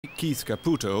Keith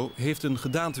Caputo heeft een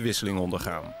gedaantewisseling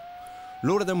ondergaan.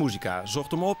 Loladamusica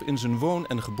zocht hem op in zijn woon-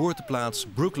 en geboorteplaats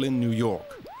Brooklyn, New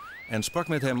York. En sprak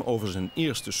met hem over zijn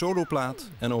eerste soloplaat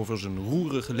en over zijn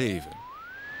roerige leven.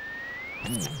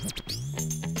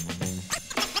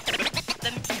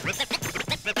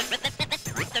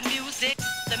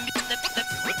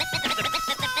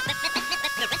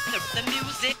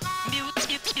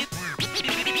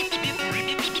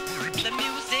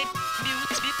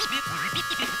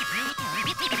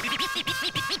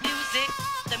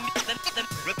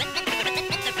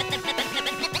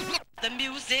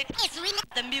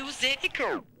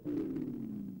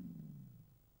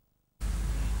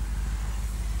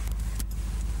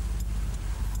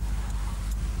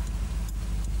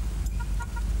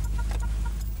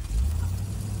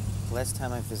 The last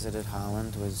time I visited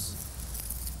Holland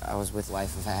I was with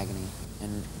Life of Agony,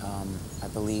 and I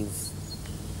believe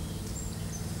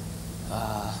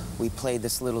we played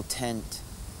this little tent.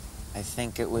 I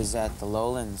think it was at the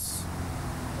Lowlands,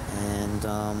 and it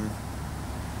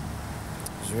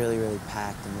was really, really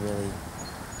packed and really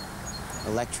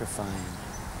electrifying,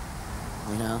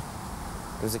 you know?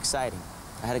 It was exciting.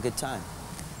 I had a good time.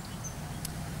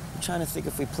 I'm trying to think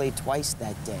if we played twice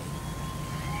that day.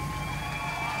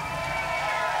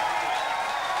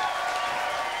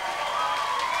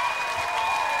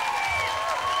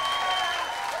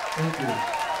 Thank you.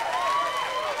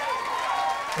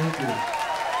 Thank you.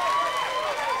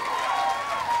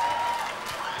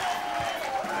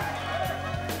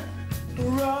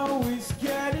 We're always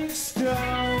getting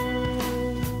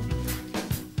stoned.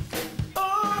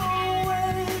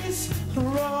 Always,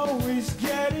 we're always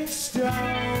getting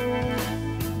stoned.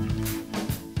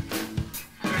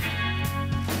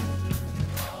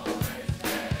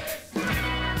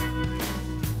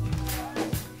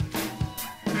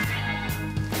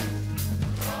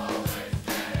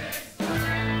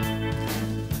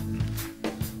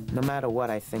 No matter what,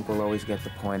 I think we'll always get the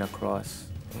point across,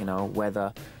 you know,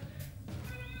 whether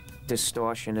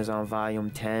distortion is on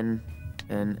volume 10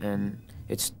 and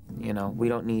it's, you know, we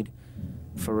don't need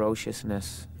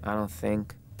ferociousness, I don't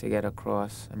think, to get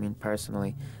across. I mean,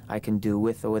 personally, I can do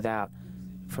with or without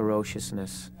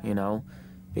ferociousness, you know,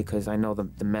 because I know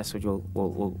the message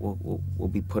will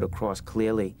be put across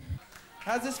clearly.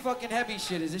 How's this fucking heavy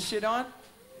shit? Is this shit on?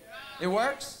 It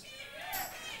works?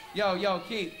 Yo,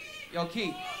 Keith. Yo,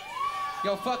 Keith.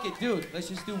 Yo, fuck it, dude. Let's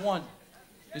just do one.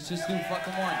 Let's just do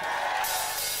fucking one.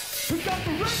 We got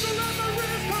the wrestle on my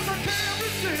wrist 'cause I can't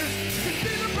resist. You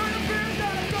see the burning fear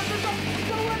that I got this up.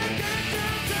 So when it gets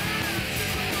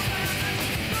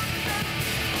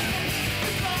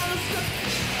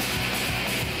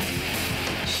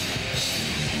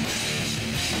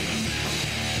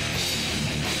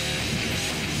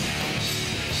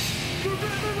the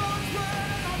river runs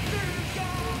red, I feel it go.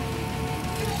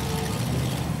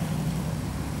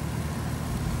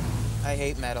 I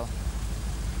hate metal.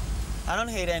 I don't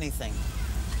hate anything,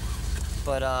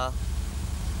 but I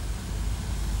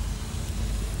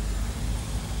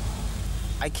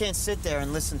can't sit there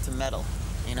and listen to metal,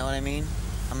 you know what I mean?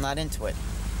 I'm not into it.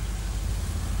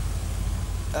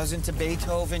 I was into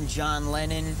Beethoven, John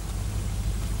Lennon,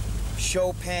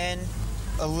 Chopin,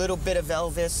 a little bit of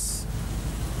Elvis,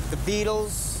 the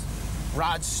Beatles,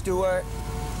 Rod Stewart.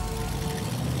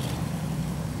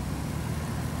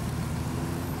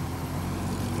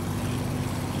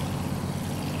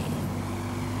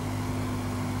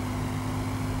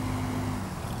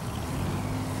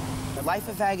 Life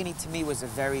of Agony to me was a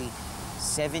very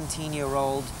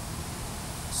 17-year-old /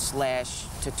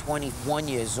 to 21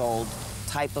 years old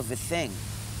type of a thing.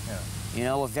 Yeah. You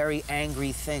know, a very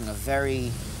angry thing, a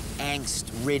very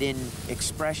angst-ridden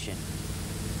expression.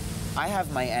 I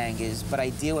have my angers, but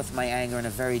I deal with my anger in a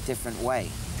very different way.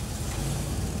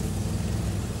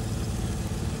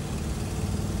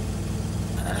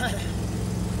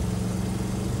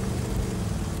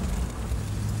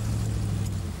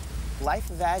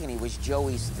 Life of Agony was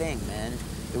Joey's thing, man.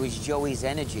 It was Joey's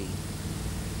energy.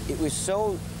 It was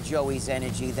so Joey's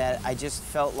energy that I just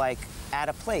felt like out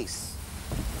of place.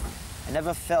 I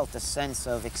never felt a sense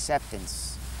of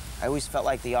acceptance. I always felt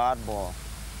like the oddball.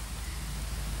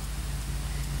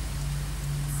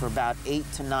 For about 8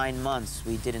 to 9 months,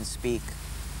 we didn't speak.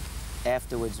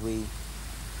 Afterwards, we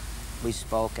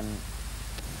spoke, and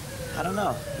I don't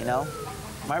know, you know?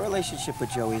 My relationship with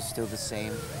Joey is still the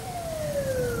same.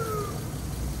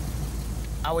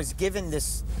 I was given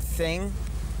this thing,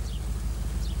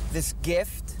 this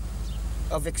gift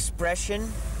of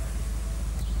expression,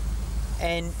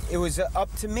 and it was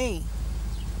up to me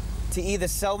to either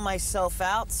sell myself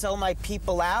out, sell my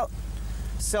people out,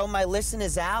 sell my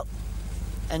listeners out,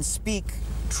 and speak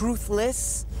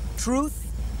truthless, truth.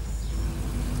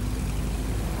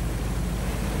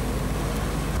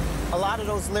 A lot of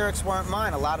those lyrics weren't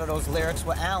mine. A lot of those lyrics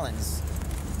were Alan's,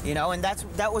 you know, and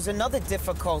that was another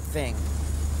difficult thing.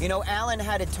 You know, Alan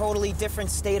had a totally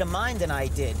different state of mind than I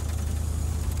did.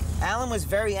 Alan was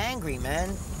very angry, man.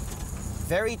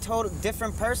 Very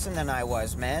different person than I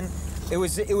was, man. It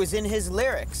was in his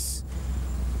lyrics.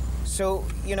 So,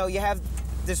 you know, you have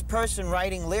this person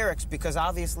writing lyrics because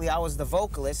obviously I was the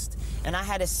vocalist and I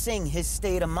had to sing his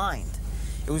state of mind.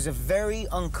 It was a very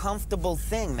uncomfortable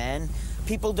thing, man.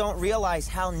 People don't realize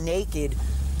how naked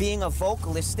being a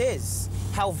vocalist is,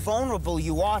 how vulnerable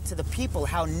you are to the people,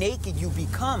 how naked you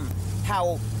become,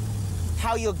 how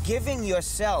you're giving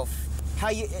yourself, how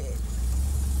you...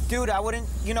 Dude, I wouldn't,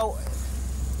 you know,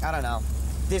 I don't know.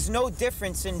 There's no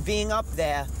difference in being up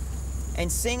there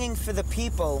and singing for the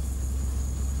people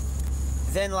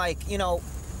than, like, you know,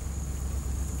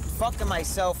 fucking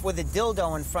myself with a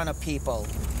dildo in front of people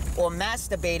or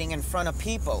masturbating in front of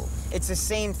people. It's the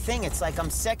same thing. It's like I'm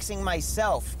sexing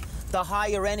myself. The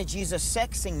higher energies are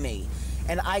sexing me.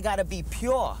 And I gotta be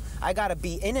pure. I gotta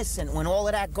be innocent when all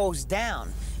of that goes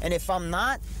down. And if I'm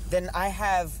not, then I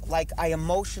have, like, I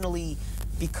emotionally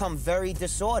become very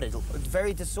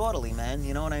disorderly, man.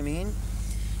 You know what I mean?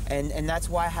 And that's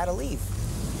why I had to leave.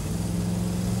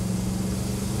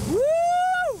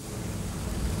 Woo!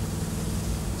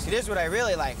 See, this is what I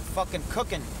really like, fucking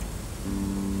cooking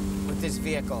with this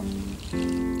vehicle.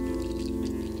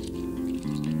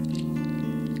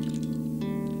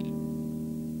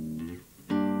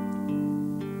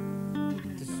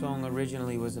 The song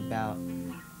originally was about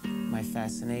my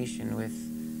fascination with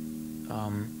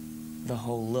the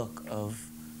whole look of,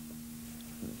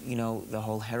 you know, the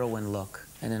whole heroin look.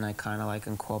 And then I kind of like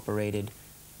incorporated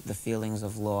the feelings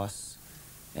of loss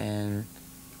and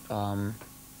the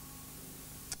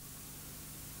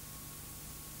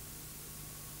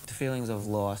feelings of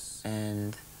loss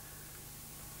and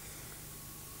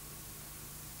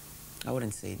I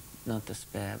wouldn't say not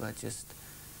despair, but just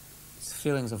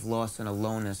feelings of loss and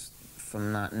aloneness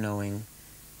from not knowing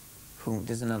who.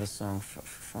 There's another song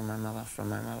from my mother,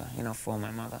 you know, for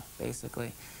my mother,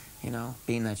 basically. You know,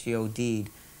 being that she OD'd,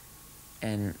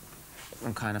 and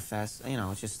I'm kind of fast, you know,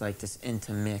 it's just like this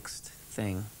intermixed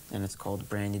thing, and it's called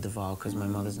Brandy Duval because my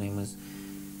mother's name was,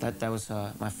 that was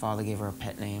her, my father gave her a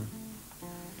pet name.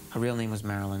 Her real name was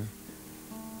Marilyn,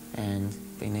 and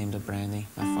they named her Brandy.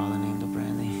 My father named her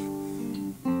Brandy.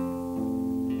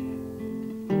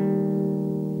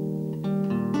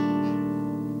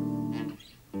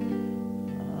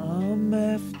 I'm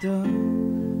after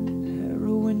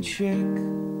heroin chick,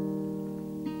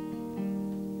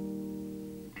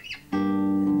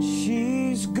 and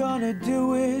she's gonna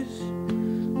do it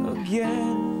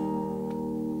again.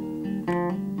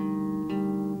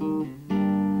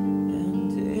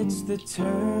 And it's the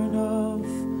turn of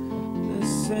the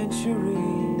century,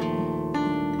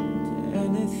 and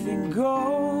anything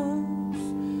goes.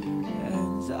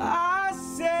 And I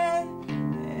said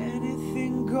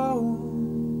anything goes.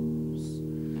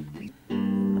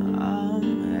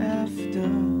 I'm after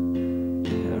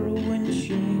heroin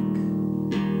chick,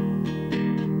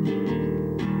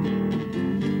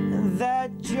 and that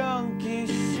junkie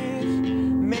shit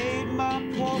made my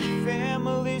poor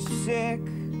family sick.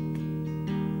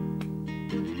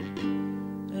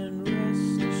 And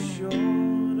rest assured,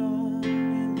 on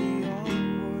in the art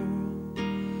world,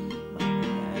 my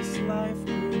past life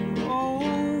grew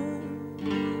old.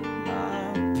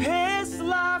 My past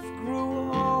life grew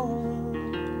old.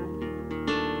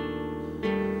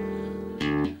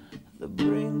 The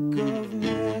brink of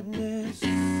madness,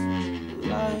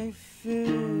 life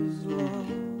is love.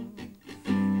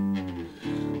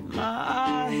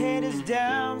 My head is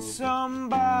down,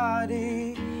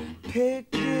 somebody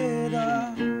pick it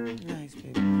up. Nice,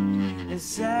 baby. It's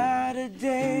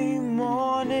Saturday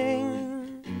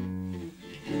morning,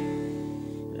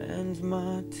 and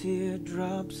my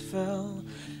teardrops fell.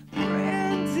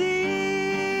 Brandy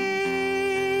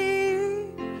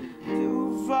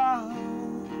Duval.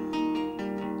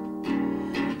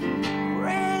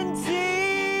 Brandy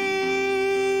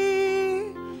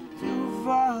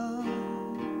Duval.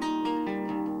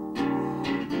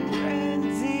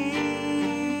 Brandy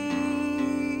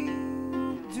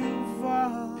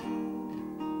Duval.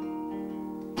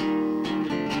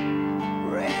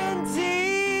 Brandy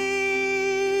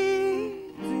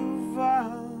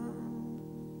Duval.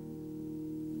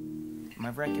 My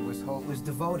record was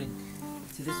devoted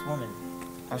to this woman.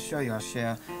 I'll show you. I'll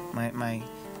share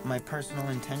my personal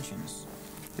intentions.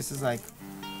 This is like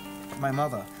my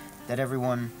mother that I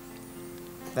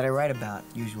write about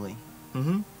usually.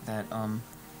 Mm-hmm. That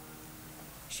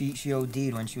She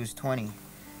OD'd when she was 20.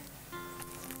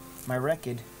 My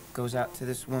record goes out to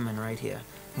this woman right here,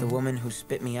 the woman who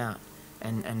spit me out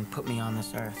and put me on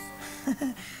this earth.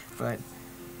 But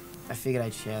I figured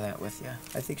I'd share that with you.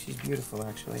 I think she's beautiful,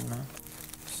 actually, you know?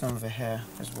 Some of her hair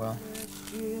as well.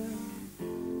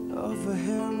 Of a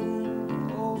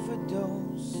heroin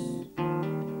overdose,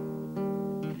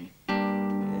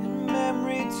 in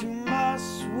memory to my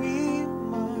sweet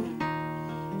mom,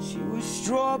 she was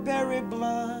strawberry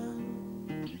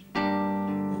blonde,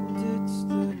 and it's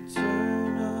the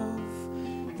turn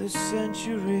of the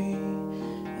century,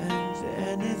 and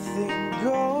anything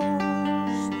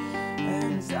goes,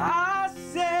 and I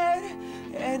said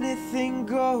anything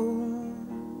goes.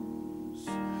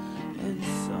 And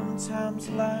sometimes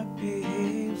life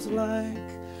behaves like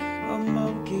a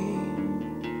monkey,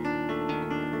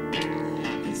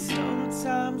 and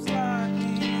sometimes life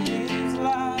behaves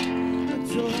like a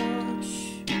torch.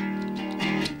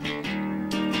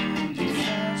 The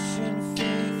fashion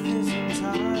faith is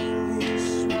entirely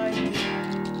striking.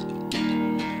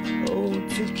 Oh,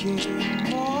 to King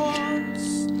Moss,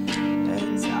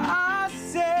 and I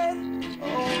said,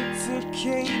 oh, to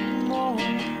King Moss.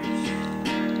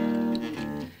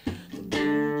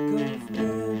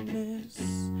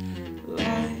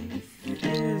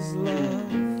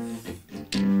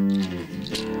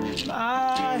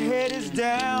 My head is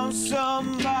down,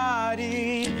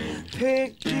 somebody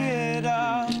pick it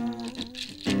up.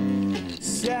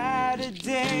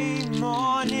 Saturday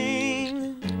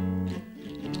morning,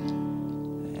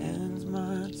 and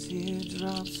my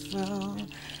teardrops fell.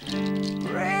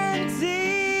 Brandy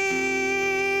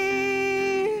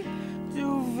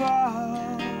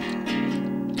Duval,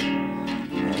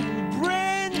 and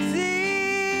Brandy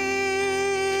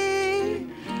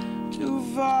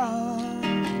Duval.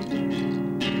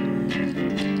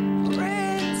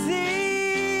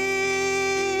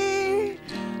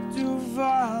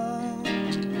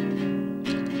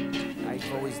 I've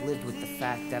always lived with the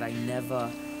fact that I never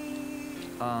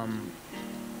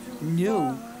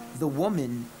knew the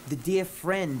woman, the dear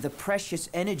friend, the precious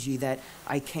energy that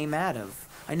I came out of.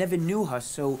 I never knew her,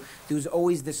 so there was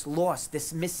always this loss,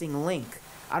 this missing link.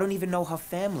 I don't even know her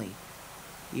family.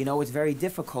 You know, it's very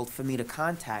difficult for me to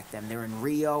contact them. They're in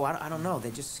Rio. I don't know.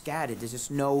 They're just scattered. There's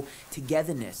just no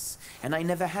togetherness. And I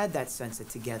never had that sense of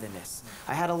togetherness.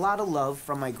 I had a lot of love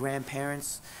from my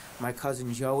grandparents, my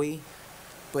cousin Joey,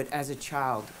 but as a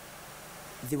child,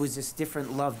 there was this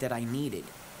different love that I needed.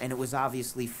 And it was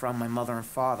obviously from my mother and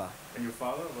father. And your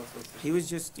father? He was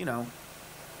just, you know,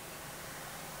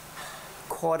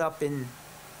 caught up in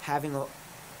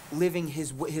living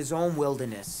his own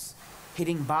wilderness,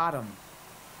 hitting bottom.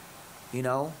 You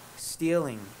know,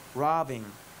 stealing, robbing,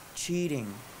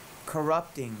 cheating,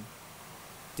 corrupting,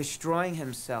 destroying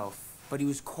himself. But he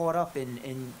was caught up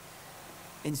in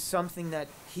something that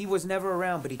he was never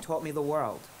around, but he taught me the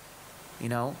world. You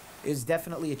know, it's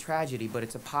definitely a tragedy, but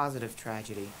it's a positive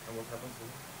tragedy. And what happened to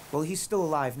him? Well, he's still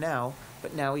alive now,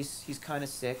 but now he's kind of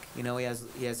sick. You know, he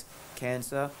has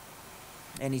cancer,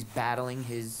 and he's battling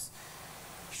he's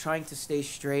trying to stay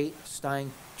straight,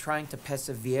 trying to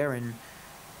persevere,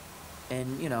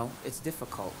 and, you know, it's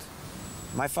difficult.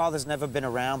 My father's never been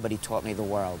around, but he taught me the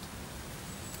world.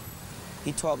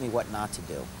 He taught me what not to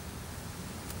do.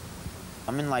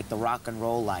 I'm in, like, the rock and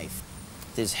roll life.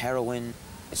 There's heroin,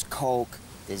 there's coke,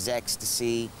 there's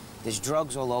ecstasy, there's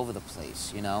drugs all over the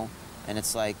place, you know? And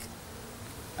it's like,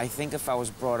 I think if I was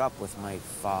brought up with my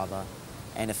father,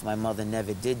 and if my mother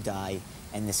never did die,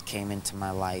 and this came into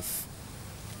my life,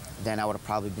 then I would have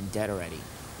probably been dead already.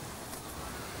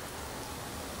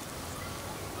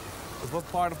 What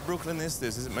part of Brooklyn is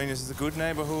this? Is it a good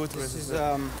neighborhood? This is, it's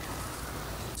a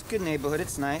good neighborhood.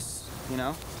 It's nice, you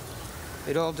know.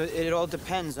 It all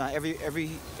depends on every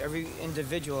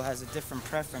individual has a different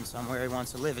preference on where he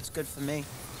wants to live. It's good for me,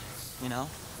 you know.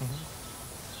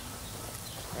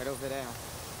 Mm-hmm. Right over there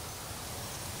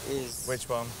is which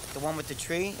one? The one with the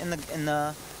tree in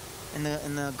the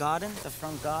garden, the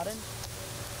front garden,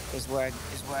 is where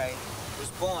I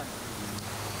was born.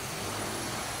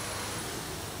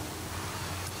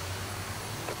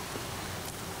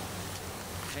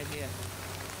 Right here.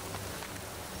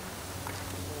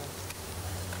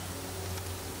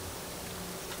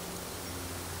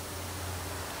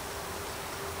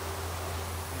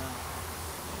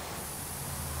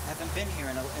 Haven't been here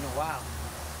in a while.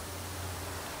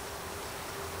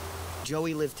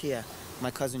 Joey lived here, my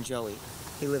cousin Joey.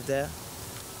 He lived there.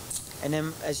 And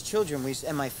then as children,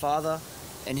 and my father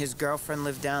and his girlfriend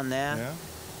lived down there. Yeah.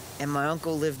 And my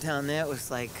uncle lived down there. It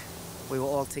was like we were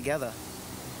all together.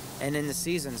 And then the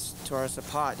seasons tore us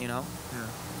apart, you know? Yeah.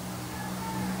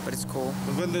 but it's cool.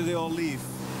 But when did they all leave?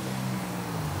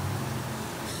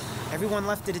 Everyone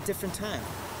left at a different time.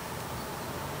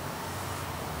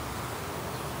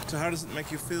 So how does it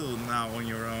make you feel now on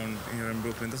your own here in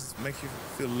Brooklyn? Does it make you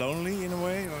feel lonely in a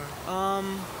way, or?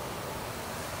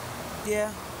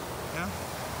 Yeah. Yeah?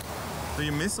 Do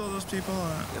you miss all those people?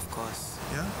 Or? Of course.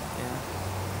 Yeah? Yeah.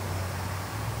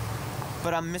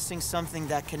 But I'm missing something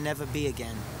that can never be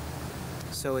again.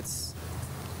 So it's...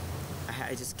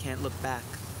 I just can't look back.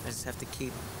 I just have to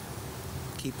keep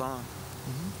on.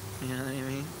 Mm-hmm. You know what I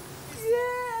mean?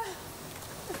 Yeah!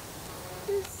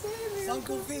 It's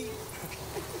Uncle V.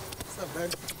 What's up,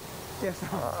 baby? Yes,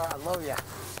 I love ya.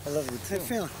 I love you too. How you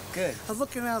feeling? Good. I was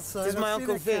looking outside. This is my I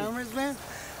Uncle see the V. cameras, man.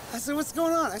 I said, what's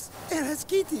going on? I said, yeah, that's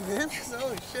Keithy, man. I said,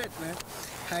 holy shit, man.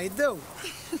 How you do?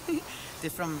 They're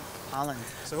from Holland.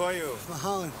 So who are you? From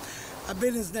Holland. I've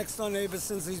been his next door neighbor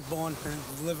since he's born, man.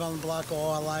 We live on the block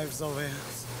all our lives over here.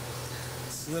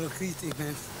 It's little Keithy,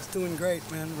 man. He's doing great,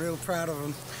 man. Real proud of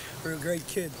him. Real great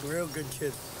kid. Real good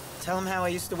kid. Tell him how I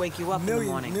used to wake you up in the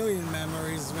morning. Million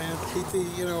memories, man.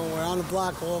 Keithy, you know, we're on the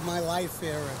block all my life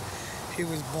here. And he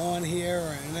was born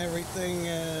here and everything.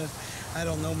 I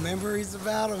don't know memories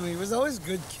about him. He was always a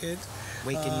good kid.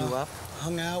 Waking you up?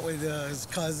 Hung out with his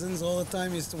cousins all the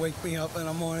time. He used to wake me up in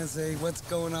the morning and say, what's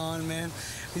going on, man?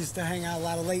 We used to hang out a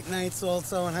lot of late nights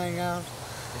also and hang out.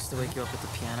 I used to wake you up at the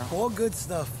piano. All good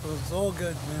stuff. It was all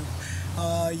good, man.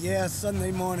 Yeah,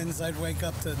 Sunday mornings I'd wake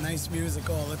up to nice music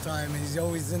all the time. He's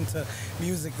always into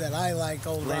music that I liked,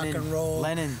 old Lennon, rock and roll.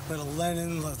 Lennon. Little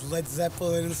Lennon, Led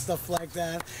Zeppelin and stuff like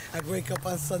that. I'd wake up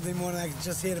on Sunday morning, I could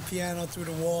just hear the piano through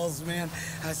the walls, man.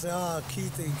 I said, oh,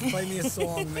 Keithy, play me a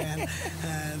song, man.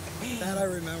 And that I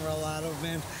remember a lot of,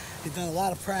 man. He's done a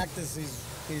lot of practice.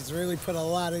 He's really put a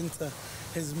lot into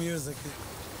his music.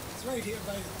 It's right here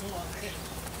by the door.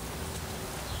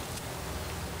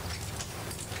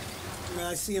 I mean,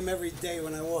 I see him every day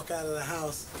when I walk out of the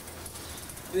house.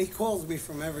 And he calls me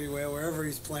from everywhere, wherever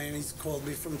he's playing. He's called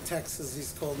me from Texas,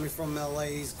 he's called me from LA,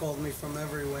 he's called me from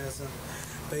everywhere. So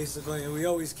basically, we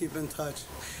always keep in touch.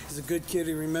 He's a good kid,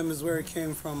 he remembers where he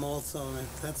came from also, man.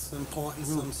 That's important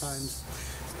sometimes.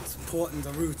 It's important,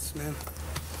 the roots, man.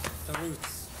 The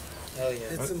roots. Hell yeah.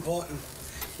 It's important.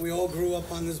 We all grew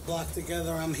up on this block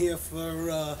together. I'm here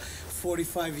for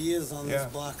 45 years on this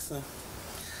block, so.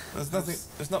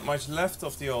 There's not much left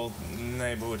of the old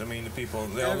neighborhood. I mean, the people,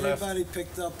 they all left. Everybody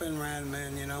picked up and ran,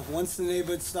 man, you know. Once the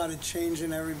neighborhood started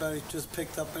changing, everybody just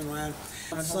picked up and ran.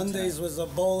 On Sundays was a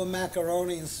bowl of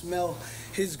macaroni and smell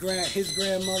his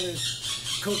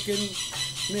grandmother's cooking.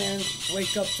 Man,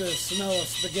 wake up to the smell of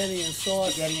spaghetti and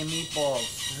sauce. Spaghetti and meatballs.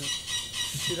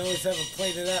 She'd always have a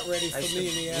plate of that ready for me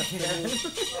in the afternoon.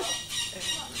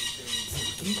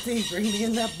 Keithy, bring me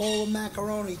in that bowl of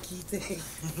macaroni, Keithy.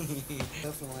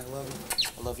 Definitely, I love you.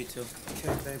 I love you too.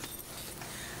 Okay, babe.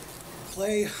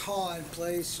 Play hard,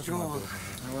 play strong,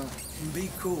 and be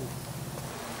cool.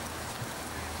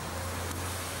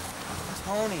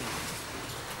 Tony.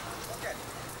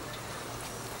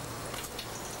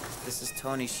 This is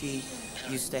Tony. She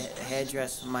used to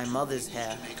hairdress my mother's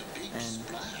hair. And,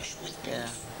 yeah.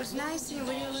 It's nice here.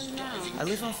 Where do you live now? I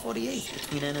live on 48th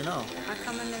between N and O. How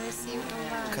come I never see you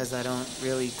around? Because I don't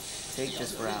really take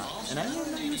this route. And I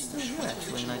didn't know you were still here,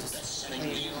 actually, and I just... Wait,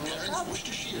 you're in trouble.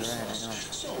 You're right, I know.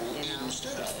 You know,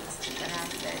 but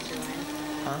how's that doing?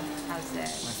 Huh? How's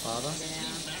that? My father?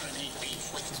 Yeah.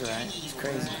 He's alright. He's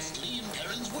crazy.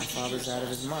 My father's out of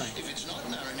his mind.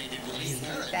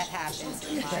 That happens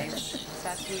in life. So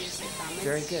that's who you're coming?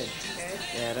 Very good. Good?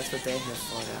 Yeah, that's what they're here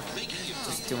for. They're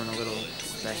just doing a little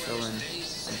special and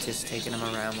just taking him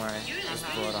around where I was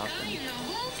brought up. And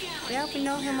Yeah, we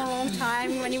know him a long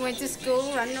time when he went to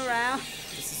school, running around.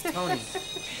 this is Tony.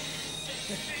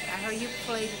 I heard you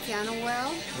play the piano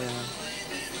well. Yeah.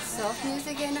 Soft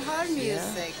music and hard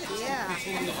music. Yeah.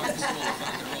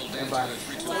 Goodbye.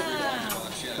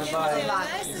 Goodbye.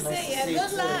 Nice to see you.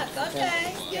 Good luck.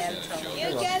 Okay.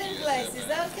 You're getting places.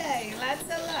 Okay. Lots of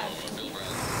luck.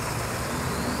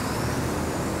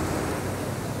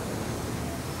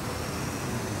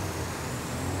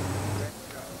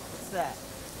 What's that?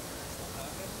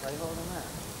 Why are you holding that?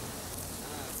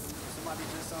 Somebody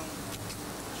just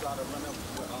try to run up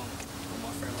with my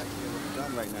friend right here with a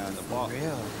gun right now in the bar. For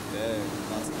real? Yeah,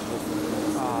 about to look for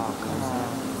the Oh, come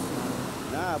on.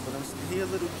 Nah, but he a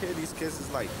little kid. These kids is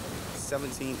like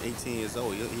 17, 18 years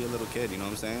old. He a little kid, you know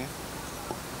what I'm saying?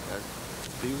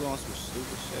 People on some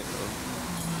stupid shit, bro.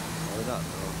 Hold up,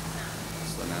 bro.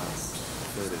 So now,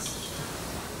 feel this.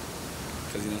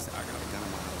 Because, you know what I'm saying? I got a gun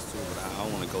in my house, too, but I don't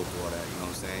want to go through all that, you know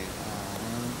what I'm saying?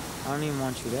 I don't even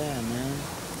want you there, man.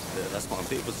 that's my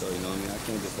people, so, you know what I mean? I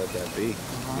can't just let that be, you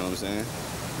know what I'm saying?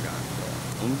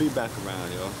 I'm gonna be back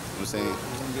around, yo. You know what I'm saying? You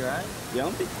gonna be alright? Yeah,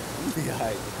 I'm gonna be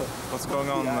alright, yo. What's going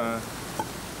on,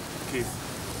 Keith?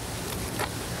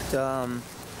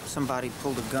 Somebody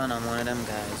pulled a gun on one of them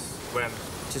guys. When?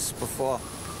 Just before.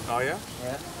 Oh, yeah?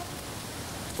 Yeah.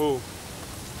 Who?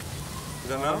 You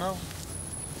don't I know? don't know.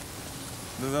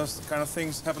 Do those kind of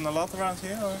things happen a lot around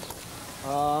here, or?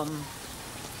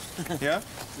 Yeah?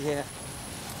 Yeah.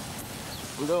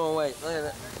 I'm doing weight. Look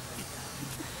at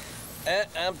that.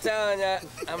 I'm telling you,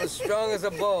 I'm as strong as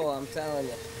a bull, I'm telling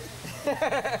you.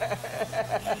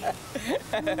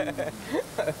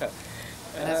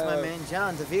 That's my man,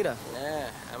 John DeVito.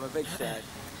 Yeah, I'm a big shot.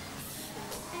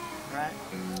 Right?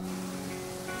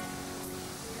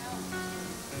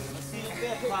 Let's see you a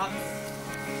bit, Pop.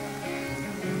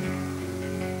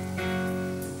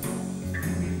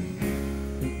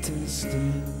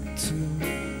 Destined to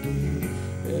be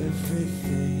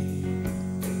everything,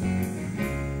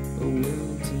 a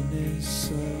wilderness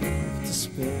of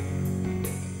despair.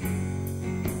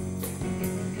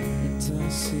 And I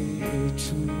see a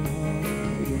true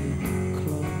heart in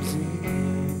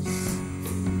clumsiness.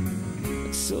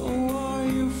 And so are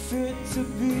you fit to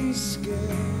be scared?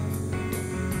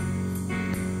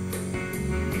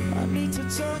 I need to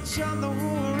touch on the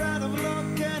ruler out of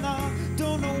luck, and I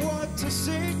don't know what to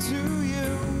say to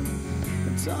you.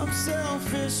 And I'm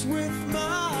selfish with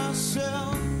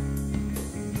myself.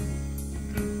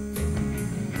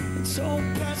 And so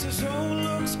passes own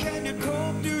looks, can you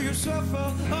cope? Do you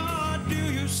suffer? Oh, do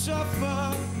you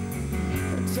suffer?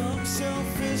 And I'm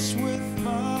selfish with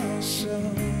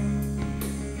myself.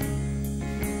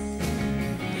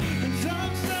 And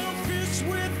I'm selfish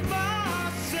with myself.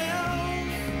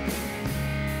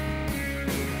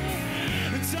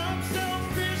 And I'm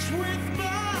selfish with myself.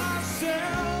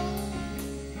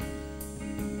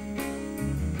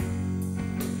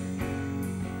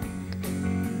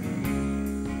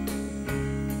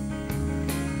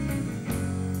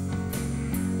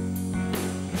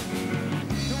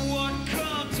 And what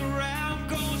comes around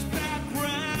goes back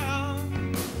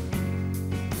round.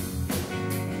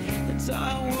 And I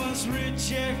was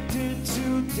rejected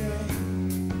today.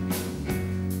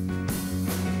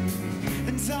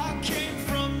 And I came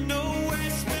from nowhere,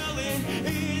 smelling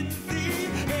in the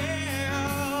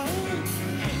air.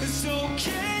 And so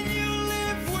can you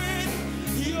live with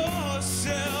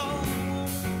yourself?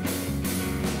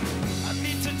 I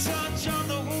need to touch on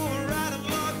the horror out of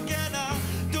luck, and I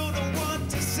don't know what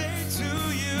to say to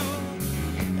you.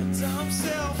 And I'm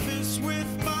selfish with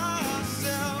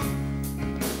myself.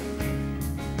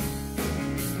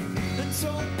 And so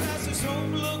passes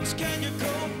home looks, can you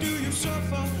cope? Do you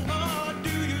suffer? Oh,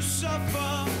 do you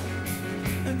suffer?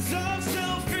 And I'm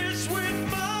selfish with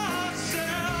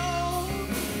myself.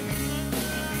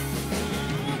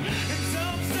 And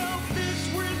I'm selfish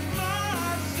with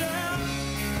myself.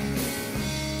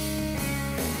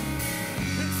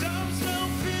 And I'm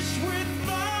selfish with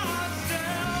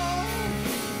myself.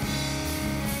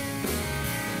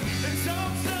 And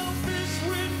I'm selfish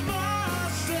with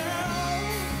myself.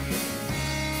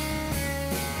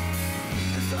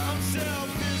 And I'm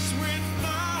selfish with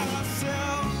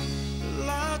myself. The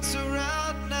lights are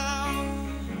out now,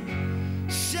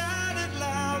 shining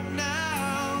loud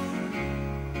now.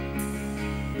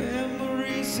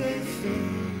 Memories they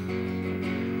fade,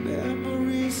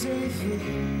 memories they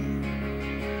fade,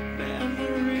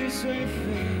 memories they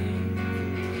fade,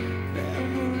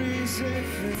 memories they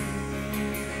fade,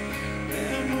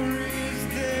 memories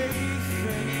they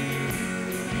fade.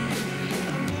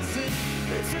 And listen,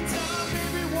 it's a time,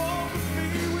 baby, walk with me.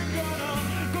 We gotta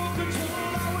go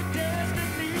control our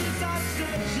destinies. I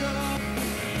said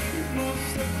you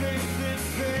must have faith in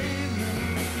faith.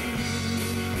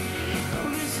 Now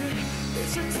listen,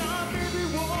 it's a time, baby,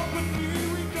 walk with me.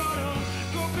 We gotta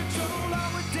go control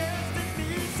our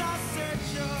destinies. I said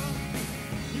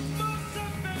you must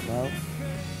have faith Well, in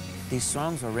faith. these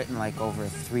songs were written like over a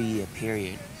 3-year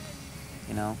period,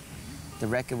 you know? The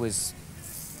record was,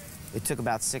 it took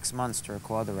about 6 months to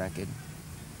record the record.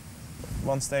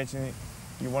 One stage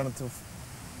you wanted to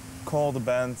call the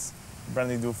band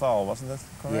Brandy Duval, wasn't that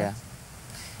correct? Yeah.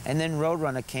 And then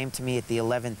Roadrunner came to me at the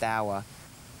 11th hour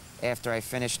after I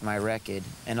finished my record,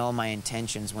 and all my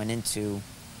intentions went into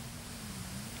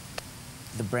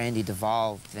the Brandy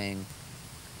Duval thing.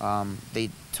 They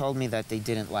told me that they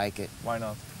didn't like it. Why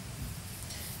not?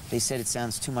 They said it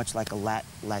sounds too much like a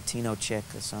Latino chick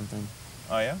or something.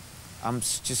 Oh, yeah?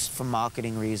 Just for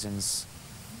marketing reasons,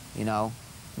 you know?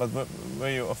 But were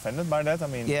you offended by that? I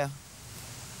mean... Yeah.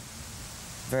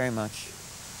 Very much.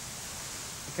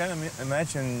 I can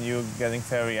imagine you getting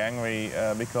very angry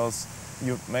because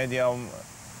you made the album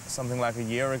something like a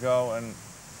year ago, and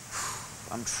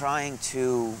I'm trying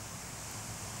to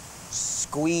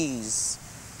squeeze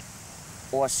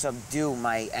or subdue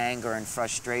my anger and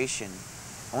frustration.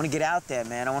 I want to get out there,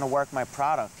 man. I want to work my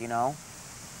product, you know?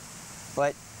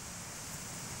 But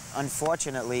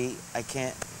unfortunately, I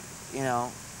can't, you know,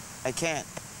 I can't.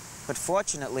 But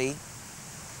fortunately,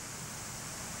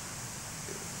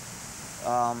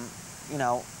 you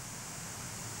know,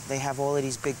 they have all of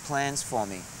these big plans for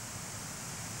me,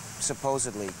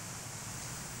 supposedly.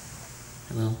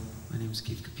 Hello, my name is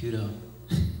Caputo.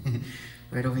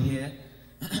 Right over here,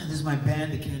 this is my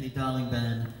band, the Candy Darling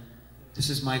Band. This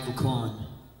is Michael Korn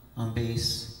on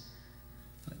bass.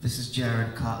 This is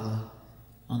Jared Kotler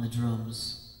on the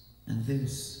drums. And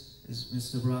this is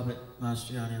Mr. Robert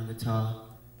Mastriani on guitar.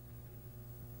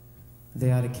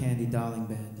 They are the Candy Darling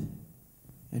Band.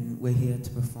 And we're here to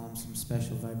perform some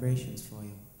special vibrations for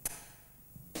you.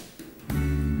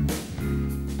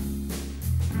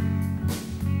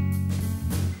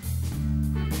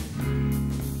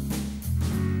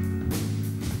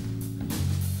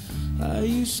 I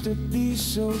used to be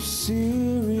so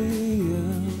serious.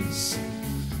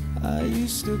 I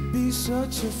used to be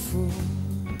such a fool.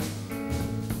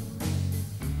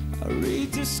 I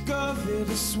rediscovered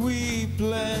a sweet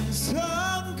blend's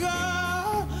hunger.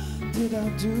 Did I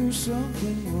do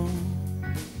something wrong?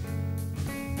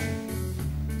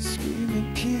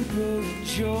 Screaming people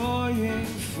enjoying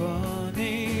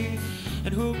funny,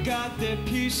 and who got their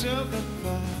piece of the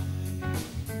pie.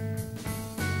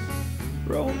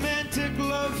 Romantic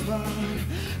love art,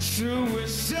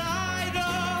 suicidal.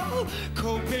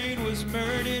 Cobain was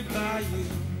murdered by you.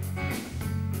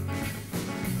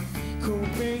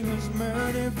 Cobain was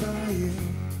murdered by you.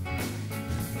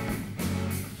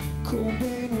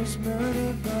 Cobain was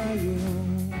murdered by you.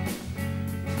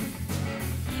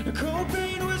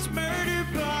 Cobain was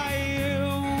murdered by you.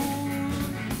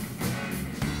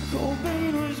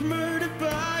 Cobain was murdered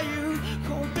by you.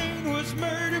 Cobain was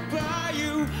murdered by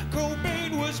you.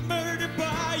 Cobain was murdered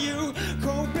by you.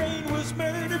 Cobain was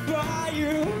murdered by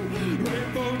you.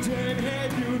 Rainbow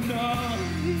Deadhead, you know.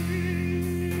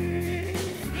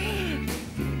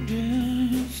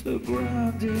 Dance, the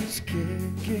ground is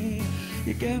kicking.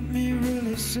 You get me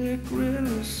really sick,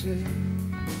 really sick.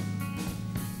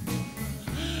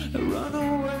 I run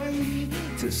away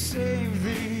to save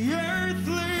the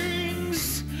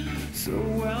earthlings, so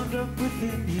wound up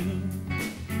within you.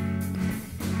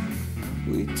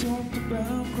 We talked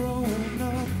about growing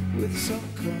up with some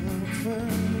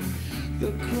comfort.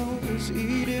 The crow was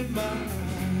eating my eye.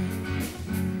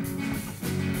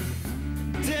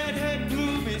 Deadhead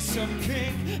blew me some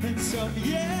pink and some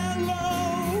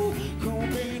yellow.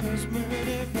 Cobain was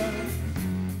murdered by.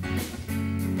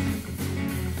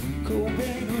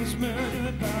 Cobain was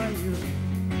murdered by you.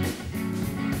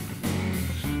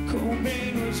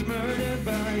 Cobain was murdered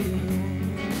by you.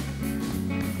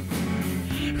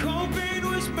 Cobain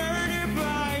was murdered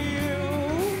by you.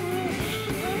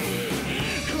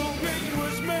 Cobain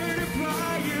was murdered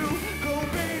by you.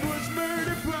 Cobain was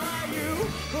murdered by you.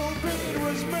 Cobain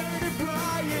was murdered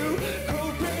by you.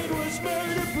 Cobain was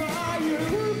murdered by you.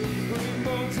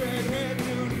 Rainbow Deadhead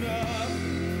knew nothing.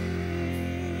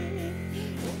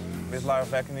 with Live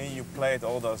of Agony you played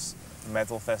all those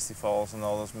metal festivals and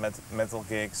all those metal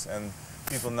gigs, and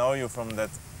people know you from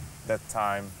that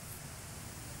time.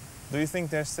 Do you think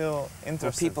they're still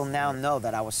interested? Well, people now know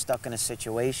that I was stuck in a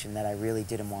situation that I really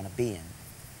didn't want to be in.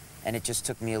 And it just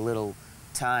took me a little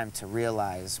time to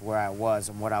realize where I was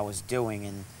and what I was doing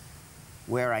and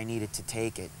where I needed to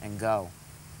take it and go.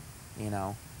 You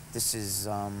know, this is,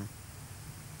 you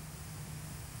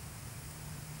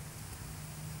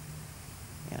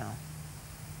know,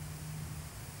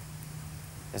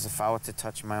 as if I were to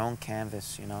touch my own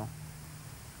canvas, you know,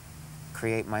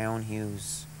 create my own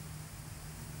hues.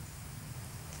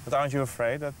 But aren't you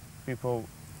afraid that people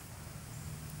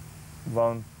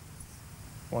won't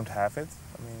have it?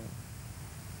 I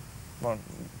mean,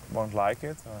 won't like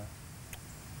it? Or?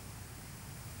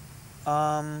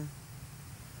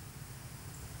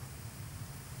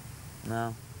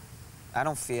 No, I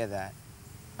don't fear that.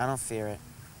 I don't fear it.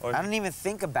 Or I don't even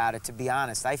think about it, to be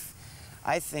honest.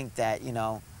 I think that, you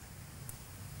know,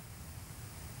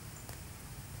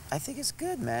 I think it's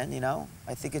good, man, you know?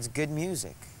 I think it's good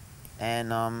music. And,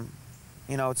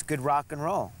 you know, it's good rock and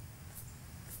roll.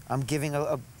 I'm giving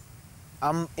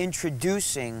I'm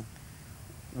introducing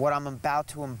what I'm about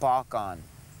to embark on.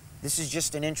 This is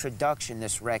just an introduction,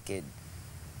 this record.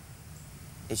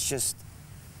 It's just,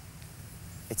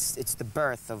 it's the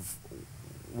birth of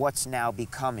what's now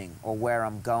becoming or where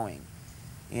I'm going.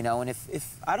 You know, and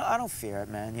if I don't fear it,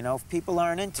 man. You know, if people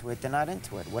aren't into it, they're not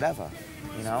into it. Whatever,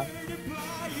 you know.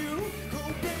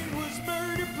 Cobain was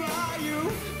murdered by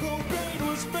you. Cobain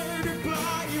was murdered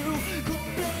by you.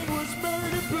 Cobain was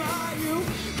murdered by you.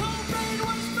 Cobain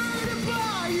was murdered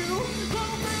by you.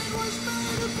 Cobain was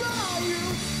murdered by you.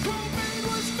 Cobain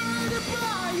was murdered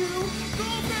by you.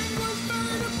 Cobain was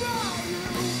murdered by you.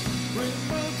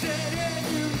 Rainbow dead and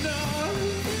you know.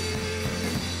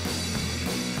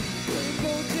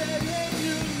 Rainbow dead and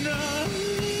you know.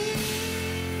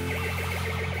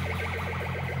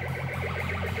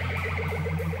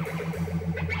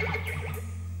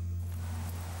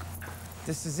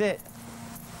 This is it.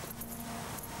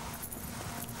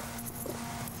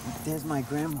 There's my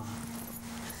grandma.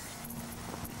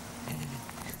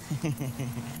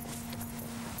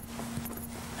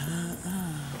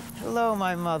 Hello,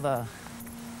 my mother.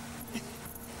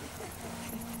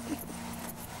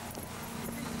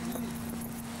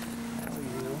 How are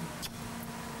you?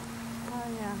 Oh,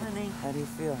 yeah, honey. How do you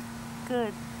feel?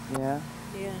 Good. Yeah?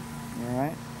 Yeah. You all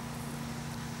right?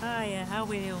 Oh, yeah, how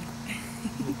are you?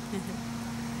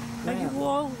 Are Yeah. you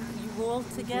all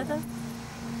together?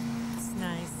 It's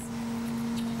nice.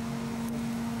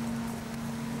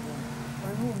 My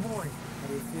little boy. How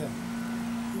do you feel?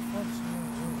 He functions.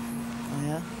 Oh,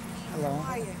 yeah? Hello.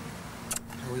 How are you?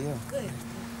 How are you? Good.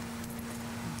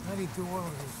 How do you do all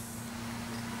of this?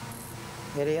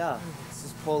 Here they are. This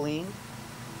is Pauline.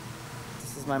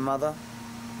 This is my mother.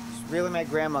 She's really my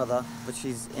grandmother, but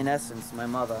she's in essence my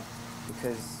mother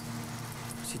because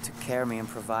she took care of me and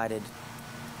provided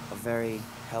a very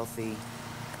healthy,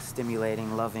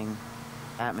 stimulating, loving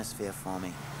atmosphere for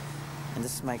me. And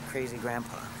this is my crazy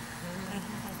grandpa.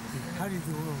 How do you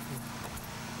do all of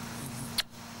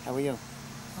How are you? this?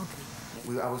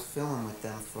 Okay. I was filming with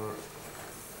them for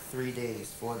 4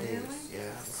 days.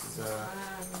 Yeah, this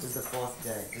is the 4th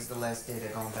day. This is the last day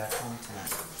they're going back home tonight.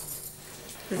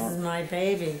 This is my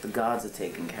baby. The gods are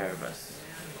taking care of us.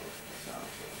 So,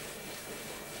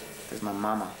 there's my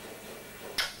mama.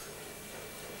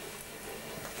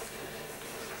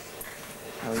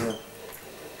 How are you?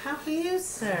 How are you,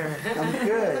 sir? I'm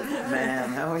good, ma'am.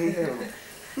 How are you?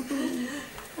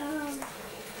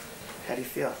 How do you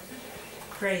feel?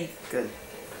 Great, Good.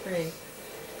 great.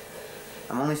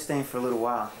 I'm only staying for a little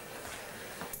while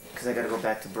because I gotta go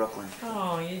back to Brooklyn.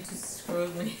 Oh, you just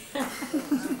screwed me.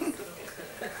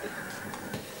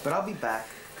 But I'll be back.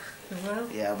 You will?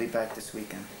 Yeah, I'll be back this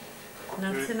weekend.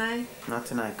 Not tonight? Not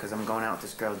tonight because I'm going out with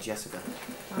this girl, Jessica.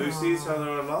 Do you see each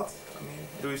other a lot? I mean,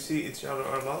 do you see each other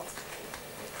a lot?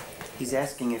 He's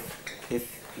asking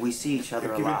if we see each other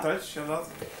You a keep in lot. touch a lot?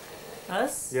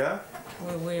 Us? Yeah?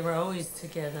 We were always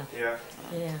together. Yeah.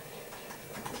 Yeah.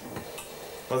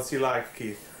 What's he like,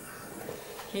 Keith?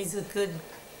 He's a good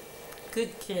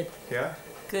kid. Yeah?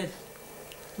 Good.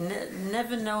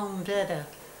 Never known better.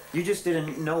 You just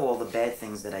didn't know all the bad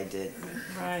things that I did.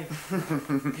 Right.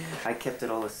 I kept it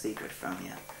all a secret from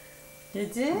you. You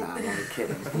did? Nah, I'm only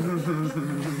kidding.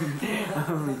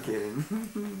 I'm only kidding.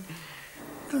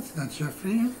 That's not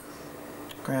Jeffrey.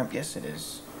 Gramp, yes it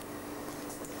is.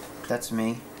 That's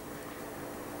me.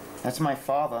 That's my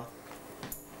father.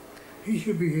 He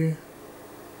should be here.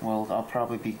 Well, I'll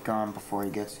probably be gone before he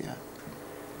gets here.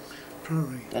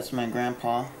 Probably. That's my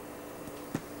grandpa.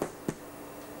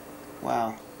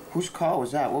 Wow. Whose car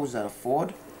was that? What was that, a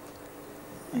Ford?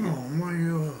 No, my,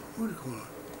 what do you call it?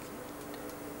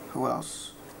 Who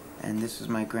else? And this is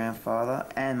my grandfather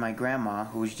and my grandma,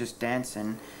 who was just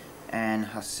dancing, and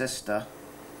her sister.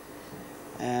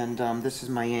 And this is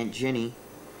my Aunt Ginny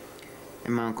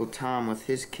and my Uncle Tom with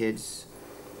his kids.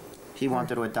 He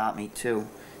wanted to adopt me too.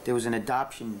 There was an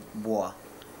adoption war.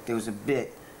 There was a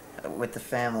bit with the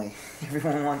family.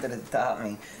 Everyone wanted to adopt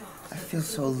me. I feel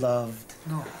so loved.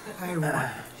 No, I won.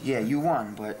 Yeah, you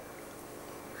won, but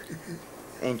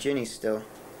Aunt Ginny's still.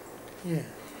 Yeah.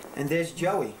 And there's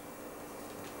Joey.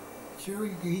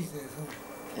 Joey, he's there. So.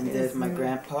 And there's my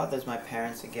grandpa, there's my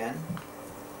parents again.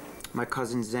 My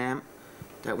cousin Zam,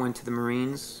 that went to the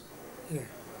Marines. Yeah.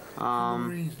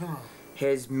 Um,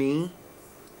 here's me,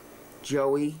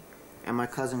 Joey, and my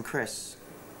cousin Chris.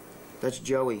 That's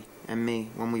Joey and me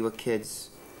when we were kids.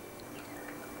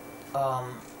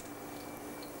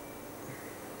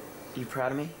 You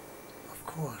proud of me? Of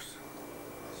course.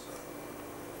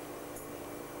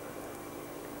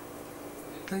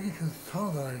 Think you can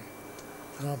tell that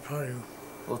I'm proud of you.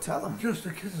 Well, tell them. Just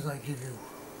the kisses I give you.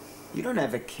 You don't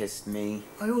ever kissed me.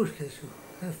 I always kiss you.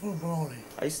 They're full of baloney.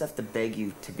 I used to have to beg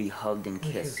you to be hugged and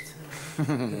kissed.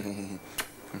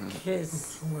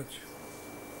 Kiss. Too much.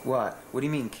 What? What do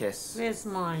you mean kiss? Where's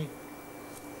mine?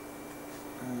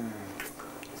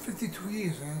 52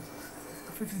 years, man.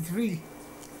 53.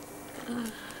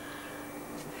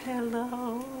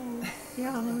 Hello,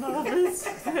 young lovers,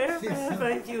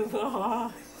 wherever you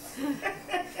are.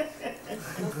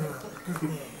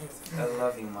 I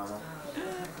love you, Mama.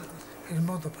 His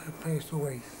mother passed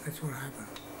away. That's what happened.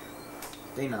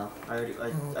 They know.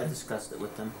 I discussed it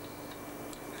with them.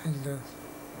 And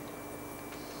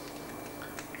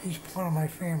he's part of my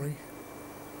family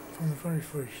from the very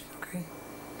first, okay?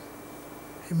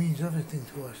 He means everything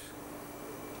to us.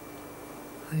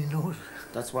 And he knows.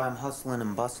 That's why I'm hustling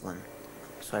and bustling.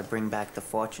 So I bring back the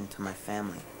fortune to my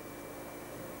family.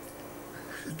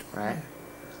 Right?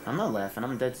 I'm not laughing,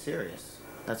 I'm dead serious.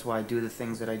 That's why I do the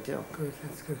things that I do. Good,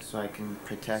 that's good. So I can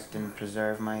protect and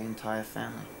preserve my entire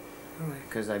family. All right.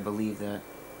 Because I believe that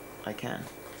I can.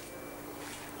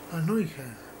 I know you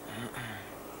can.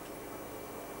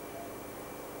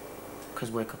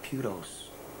 Because we're Caputos.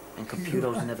 And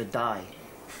Caputos never die.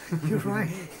 You're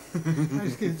right. I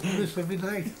just get this every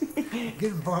night.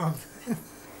 Getting bombed.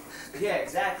 Yeah,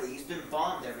 exactly. He's been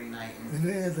bombed every night. And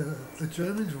yeah, the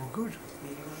Germans were good.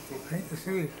 I hate to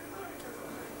say it.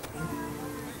 I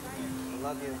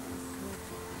love you.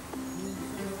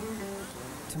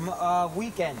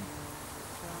 Weekend.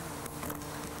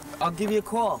 I'll give you a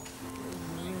call.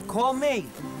 Call me,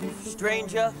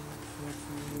 stranger.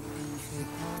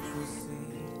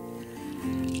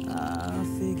 I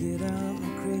figured out my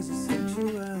crazy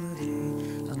sexuality.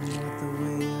 I'm not the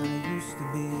way I used to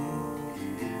be.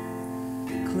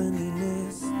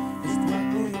 Cleanliness is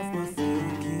dropping off my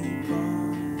feet. Keep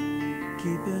on,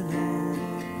 keeping on.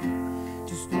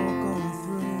 Just walk on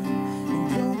through and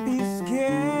don't be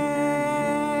scared.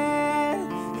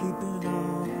 Keeping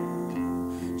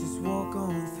on, just walk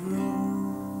on through.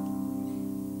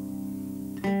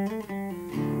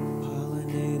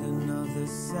 Pollinate another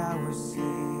sour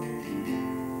seed.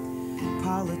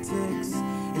 Politics,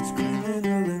 it's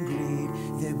criminal and greed.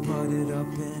 They're butted up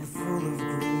and full of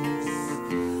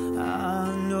grease.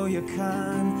 I know you're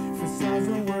kind, facades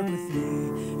don't work with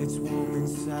me. It's warm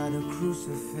inside a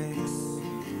crucifix.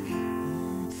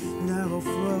 Narrow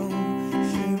flow,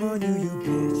 shame on you, you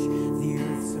bitch. The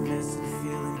earth's a mess and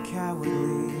feeling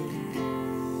cowardly.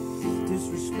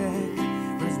 Disrespect,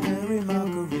 raspberry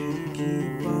margarine.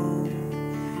 Keep on,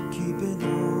 keeping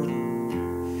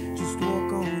on. Just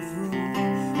walk on through.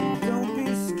 Don't be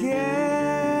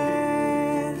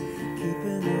scared.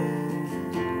 Keeping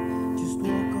on. Just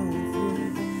walk on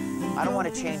through. I don't want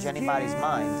to change anybody's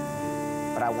mind,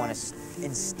 but I want to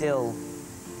instill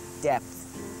depth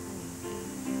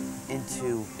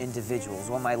into individuals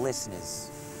or my listeners.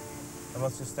 And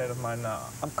what's your state of mind now?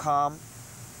 I'm calm.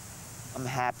 I'm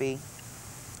happy.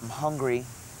 I'm hungry.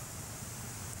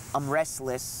 I'm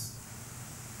restless.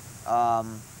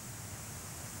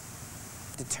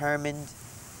 Determined.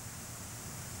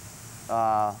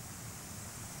 A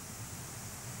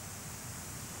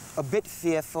bit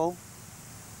fearful.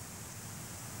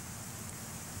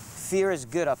 Fear is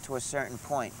good up to a certain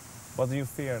point. What do you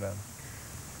fear then?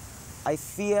 I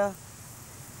fear...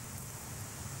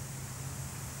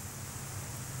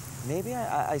 Maybe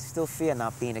I still fear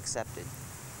not being accepted.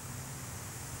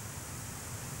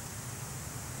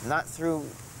 Not through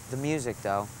the music,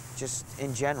 though, just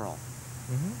in general.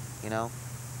 You know?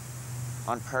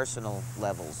 On personal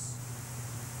levels.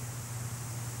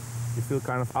 You feel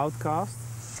kind of outcast?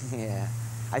 Yeah.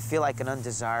 I feel like an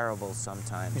undesirable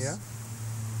sometimes. Yeah?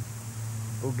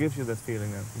 Who gives you that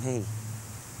feeling then? Me.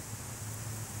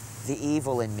 The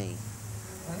evil in me.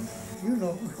 You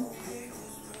know.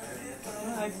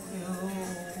 Like you.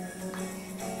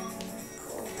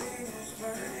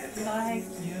 Like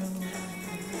you.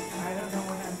 I don't know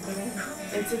what I'm doing.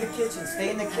 Into the kitchen. Stay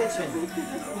in the kitchen.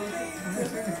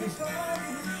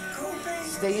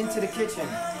 Stay into the kitchen.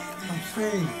 I'm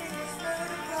staying.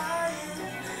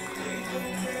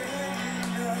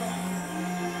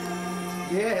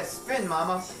 Yeah, spin,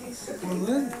 Mama. Well,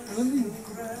 Lindy,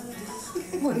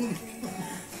 what are you...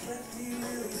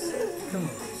 Come on.